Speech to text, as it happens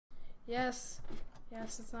Yes.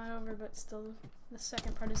 Yes, it's not over, but still the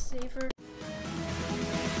second part is safer.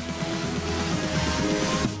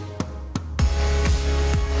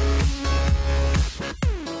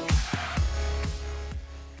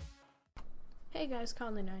 Hey guys,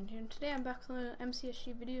 Conley9 here, and today I'm back with an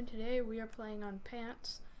MCSG video, and today we are playing on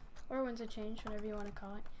Pants, or Winds of Change, whatever you want to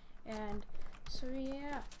call it. And so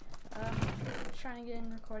yeah, trying to get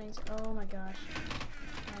in recordings. Oh my gosh,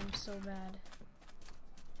 I'm so bad.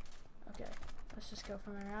 Okay, let's just go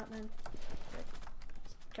from our route then.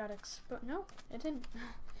 Got exposed. No, it didn't.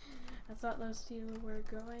 I thought those two were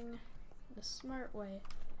going the smart way.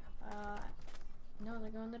 No,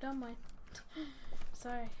 they're going the dumb way.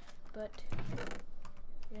 Sorry, but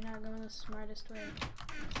you're not going the smartest way.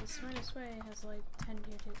 The smartest way has like 10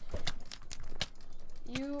 tier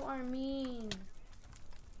 2. You are mean.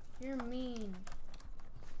 You're mean.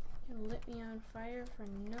 You lit me on fire for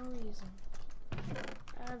no reason.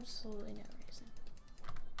 Absolutely no reason.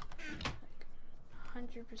 Like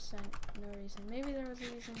 100% no reason. Maybe there was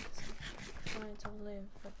a reason because I wanted to live,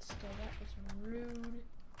 but still, that was rude.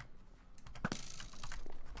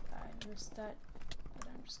 I missed that, but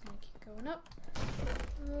I'm just gonna keep going up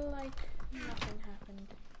like nothing happened.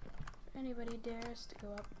 If anybody dares to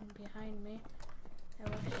go up and behind me, I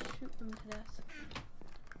will shoot them to death.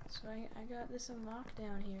 So I got this in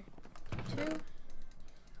lockdown here. 2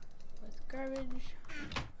 with garbage.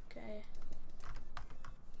 Okay.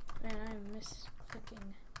 Man, I am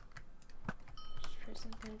misclicking. This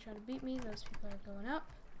person's gonna try to beat me. Those people are going up.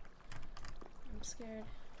 I'm scared.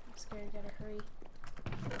 I'm scared. Gotta hurry.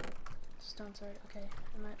 Stone sword. Okay,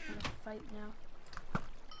 I'm gonna fight now.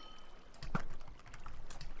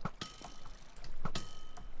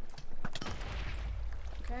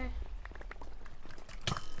 Okay.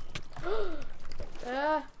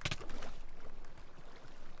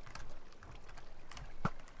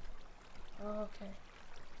 Oh, okay.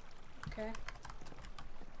 Okay.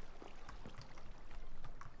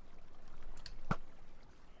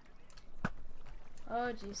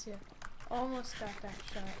 Oh, jeez, yeah. Almost got that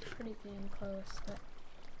shot. Pretty damn close, but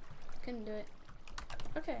couldn't do it.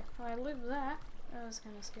 Okay, well, I lived that. That was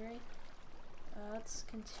kind of scary. Let's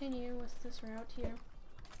continue with this route here.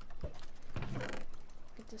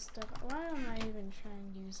 Get this stuff. Why am I even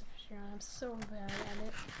trying to use the fish around? I'm so bad at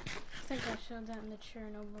it. I think I showed that in the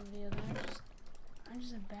Chernobyl video. That I'm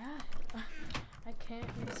just bad. I can't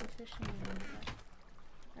use the fishing around.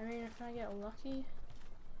 I mean, if I get lucky,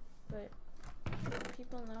 but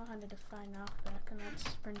people know how to define knockback, and that's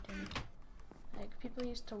sprinting. Like, people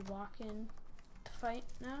used to walk in to fight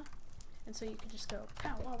now, and so you could just go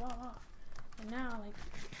pow, wah, wah, wah. And now, like,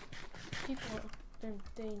 people,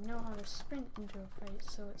 they know how to sprint into a fight,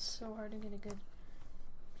 so it's so hard to get a good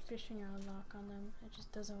fishing rod lock on them. It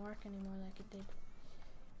just doesn't work anymore like it did.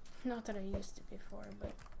 Not that I used to before,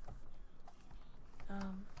 but I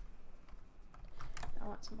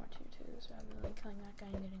want some more tier 2s rather than killing that guy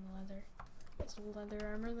and getting leather. It's leather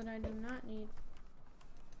armor that I do not need.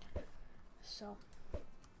 So,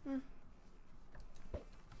 and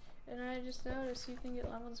I just noticed you can get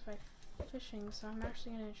levels by fishing, so I'm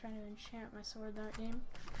actually going to try to enchant my sword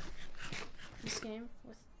this game,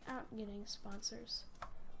 without getting sponsors,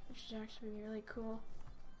 which should actually be really cool.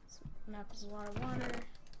 This map has a lot of water,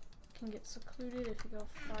 can get secluded if you go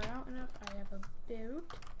far out enough. I have a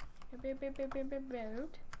boat,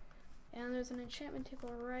 and there's an enchantment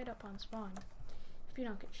table right up on spawn, if you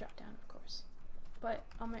don't get shot down, of course. But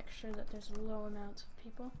I'll make sure that there's low amounts of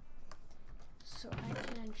people, so I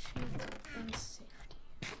can enchant in safety.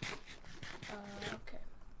 Okay.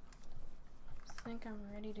 I think I'm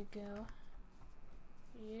ready to go.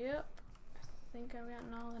 Yep. I think I've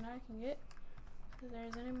gotten all that I can get. If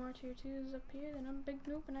there's any more tier 2s up here, then I'm a big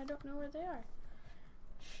noob and I don't know where they are.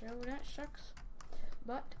 Show that shucks.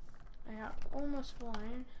 But I got almost full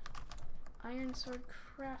iron. Iron sword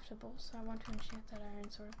craftable, so I want to enchant that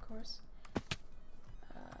iron sword, of course.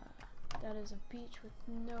 That is a beach with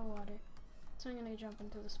no water. So I'm gonna jump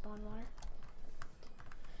into the spawn water.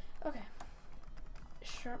 Okay.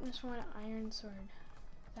 Sharpness 1 iron sword.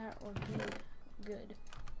 That would be good.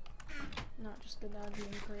 Not just good, that would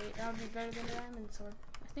be great. That would be better than a diamond sword.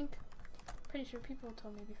 I think, pretty sure people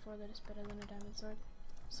told me before that it's better than a diamond sword.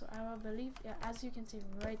 So I will believe, yeah, as you can see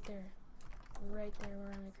right there where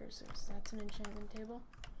my cursor is. That's an enchantment table.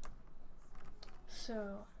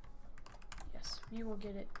 So, yes, we will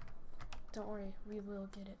get it. Don't worry, we will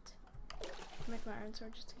get it. I'll make my iron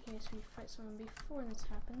sword just in case we fight someone before this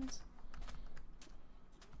happens.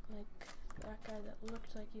 Like that guy that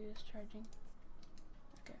looked like he was charging.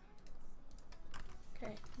 Okay.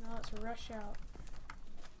 Okay, now let's rush out.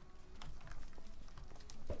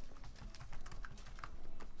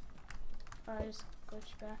 Oh, I just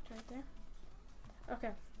glitched back right there. Okay,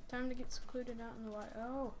 time to get secluded out in the water.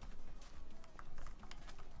 Oh.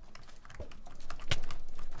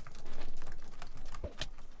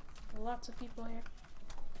 Lots of people here.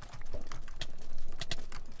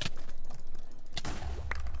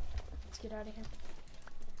 Let's get out of here.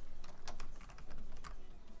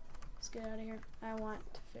 Let's get out of here. I want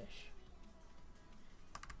to fish.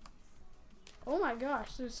 Oh my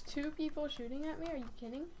gosh, there's 2 people shooting at me? Are you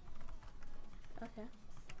kidding? Okay.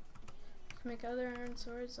 Let's make other iron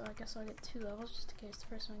swords, so I guess I'll get 2 levels just in case the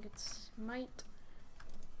first one gets smite.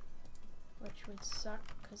 Which would suck,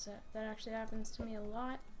 because that actually happens to me a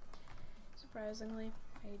lot. Surprisingly,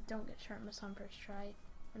 I don't get sharpness on first try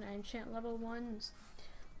when I enchant level 1s.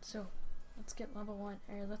 So, let's get level 1,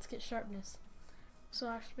 or let's get sharpness. So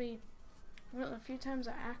actually, one of the few times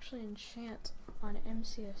I actually enchant on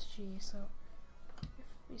MCSG, so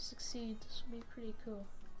if we succeed, this will be pretty cool.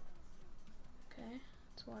 Okay,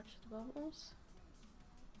 let's watch the bubbles.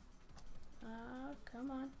 Come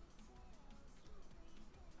on.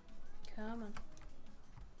 Come on.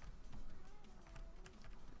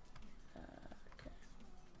 Okay.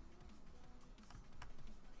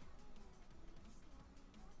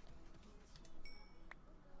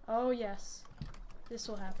 Oh yes, this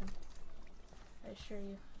will happen. I assure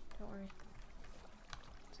you. Don't worry.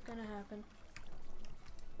 It's gonna happen.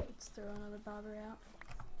 Let's throw another bobber out.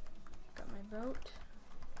 Got my boat.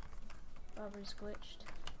 Bobber's glitched.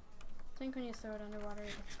 I think when you throw it underwater,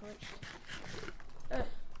 it gets glitched. Ugh.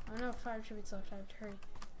 I don't know, 5 tributes left. I have to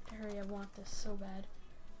hurry. I want this so bad.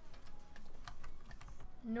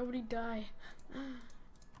 Nobody die.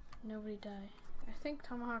 Nobody die. I think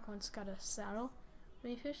Tomahawk once got a saddle.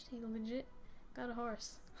 When he fished, he legit got a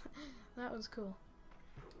horse. That was cool.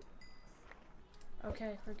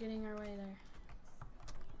 Okay, we're getting our way there.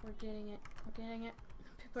 We're getting it. We're getting it.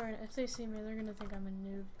 People are, if they see me, they're gonna think I'm a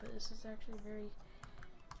noob, but this is actually very,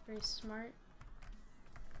 very smart.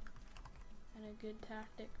 And a good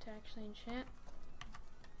tactic to actually enchant.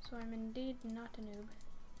 So I'm indeed not a noob.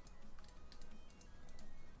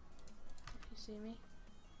 If you see me.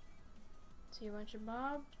 See a bunch of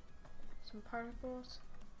bob, some particles.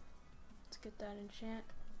 Let's get that enchant.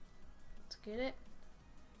 Let's get it.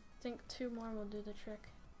 I think 2 more will do the trick.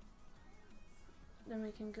 Then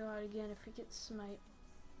we can go out again if we get smite.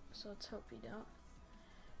 So let's hope we don't.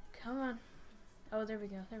 Come on. Oh, there we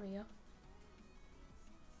go. There we go.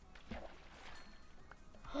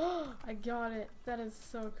 I got it. That is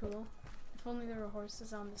so cool. If only there were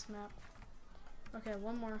horses on this map. Okay,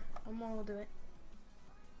 one more. One more will do it.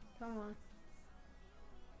 Come on.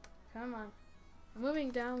 Come on. I'm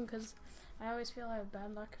moving down because I always feel I have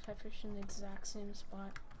bad luck if I fish in the exact same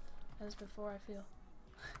spot as before, I feel.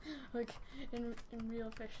 Like, in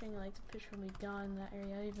real fishing, like, the fish will be gone in that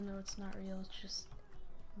area, even though it's not real, it's just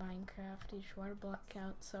Minecraft. Each water block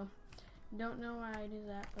counts, so don't know why I do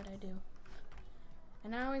that, but I do.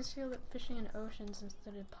 And I always feel that fishing in oceans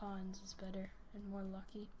instead of ponds is better and more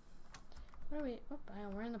lucky. What are we? Oh,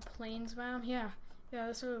 biome. We're in the plains biome? Yeah,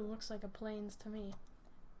 this really looks like a plains to me.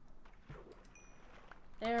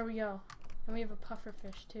 There we go. And we have a puffer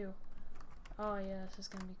fish too. Oh yeah, this is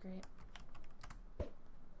gonna be great.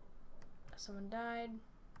 Someone died.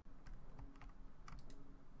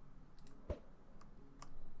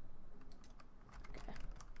 Okay.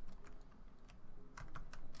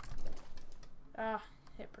 Ah,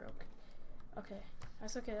 it broke. Okay,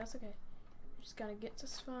 that's okay, that's okay. We just gotta get to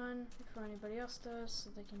spawn before anybody else does so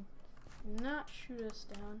they can not shoot us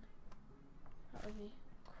down. That would be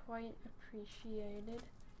quite appreciated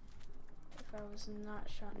if I was not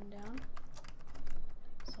shot down.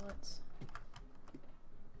 So let's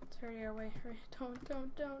hurry our way. Hurry.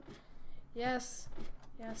 Don't. Yes,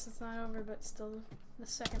 it's not over, but still the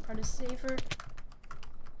second part is safer.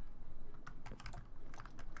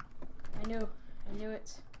 I knew it. I knew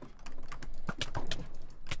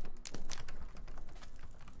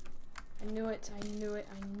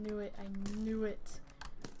it.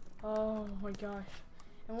 Oh my gosh.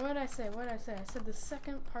 And what did I say? I said the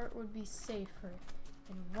second part would be safer.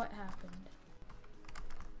 And what happened?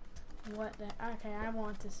 What the? Okay, I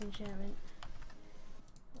want this enchantment.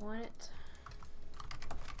 Want it.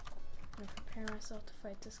 I'm gonna prepare myself to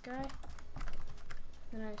fight this guy.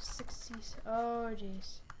 Then I have 60. Oh,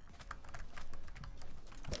 jeez.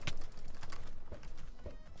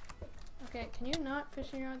 Okay, can you not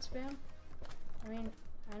fishing rod spam? I mean,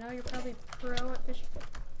 I know you're probably pro at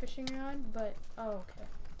fishing rod, but oh, okay.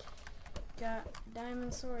 Got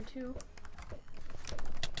diamond sword too.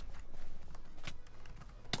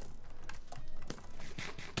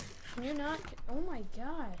 Can you not? Oh my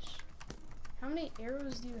gosh! How many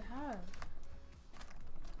arrows do you have?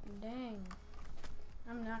 Dang.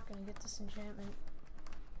 I'm not gonna get this enchantment.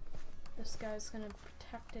 This guy's gonna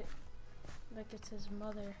protect it like it's his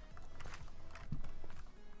mother.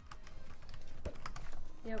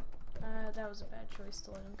 Yep, that was a bad choice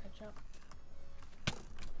to let him catch up.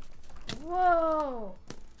 Whoa!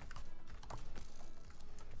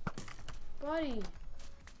 Buddy!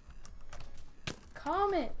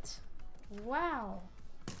 Comet! Wow!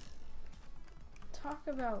 Talk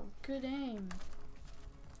about good aim.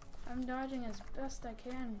 I'm dodging as best I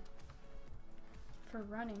can for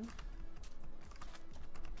running.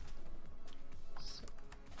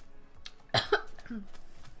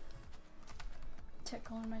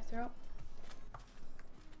 Tickle in my throat.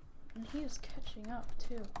 And he is catching up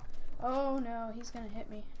too. Oh no, he's gonna hit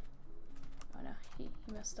me. Oh no, he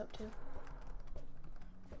messed up too.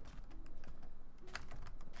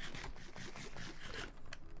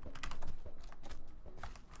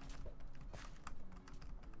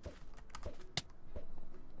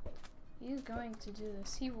 He's going to do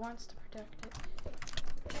this. He wants to protect it.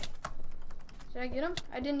 Did I get him?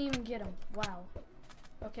 I didn't even get him. Wow.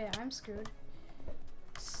 Okay, I'm screwed.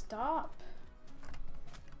 Stop.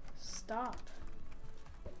 Stop.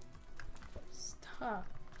 Stop.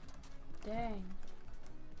 Dang.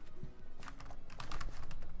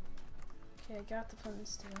 Okay, I got the flint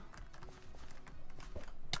steel.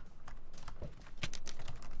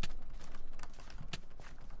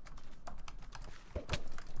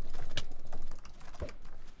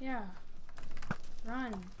 Yeah.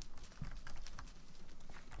 Run.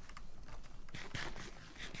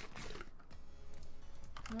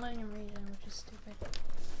 I'm letting him read in, which is stupid.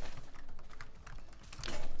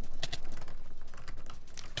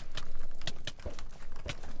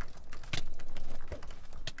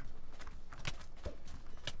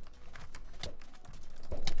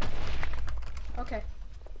 Okay.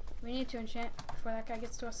 We need to enchant before that guy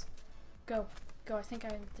gets to us. Go. Go. I think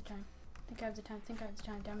I have the time. I think I have the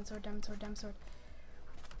time. Diamond sword, diamond sword, diamond sword.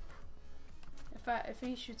 If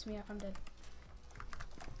he shoots me up, I'm dead.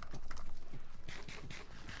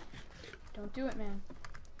 Don't do it, man.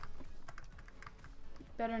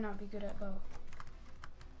 Better not be good at bow.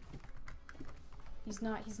 He's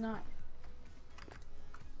not.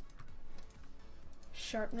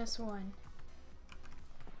 Sharpness 1.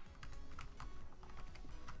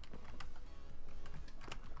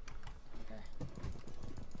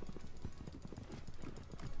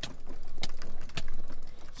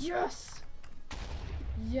 Yes!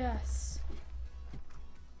 Yes!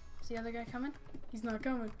 Is the other guy coming? He's not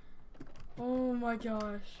coming. Oh my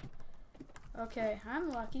gosh. Okay,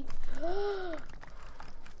 I'm lucky.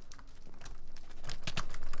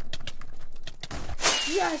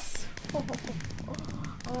 Yes!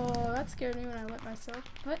 Oh, that scared me when I lit myself.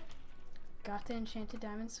 But got the enchanted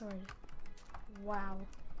diamond sword. Wow.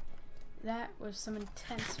 That was some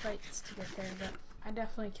intense fights to get there, but I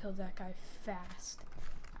definitely killed that guy fast.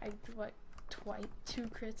 I what, 2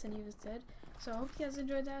 crits and he was dead. So I hope you guys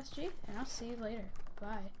enjoyed the SG, and I'll see you later.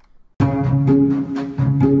 Bye.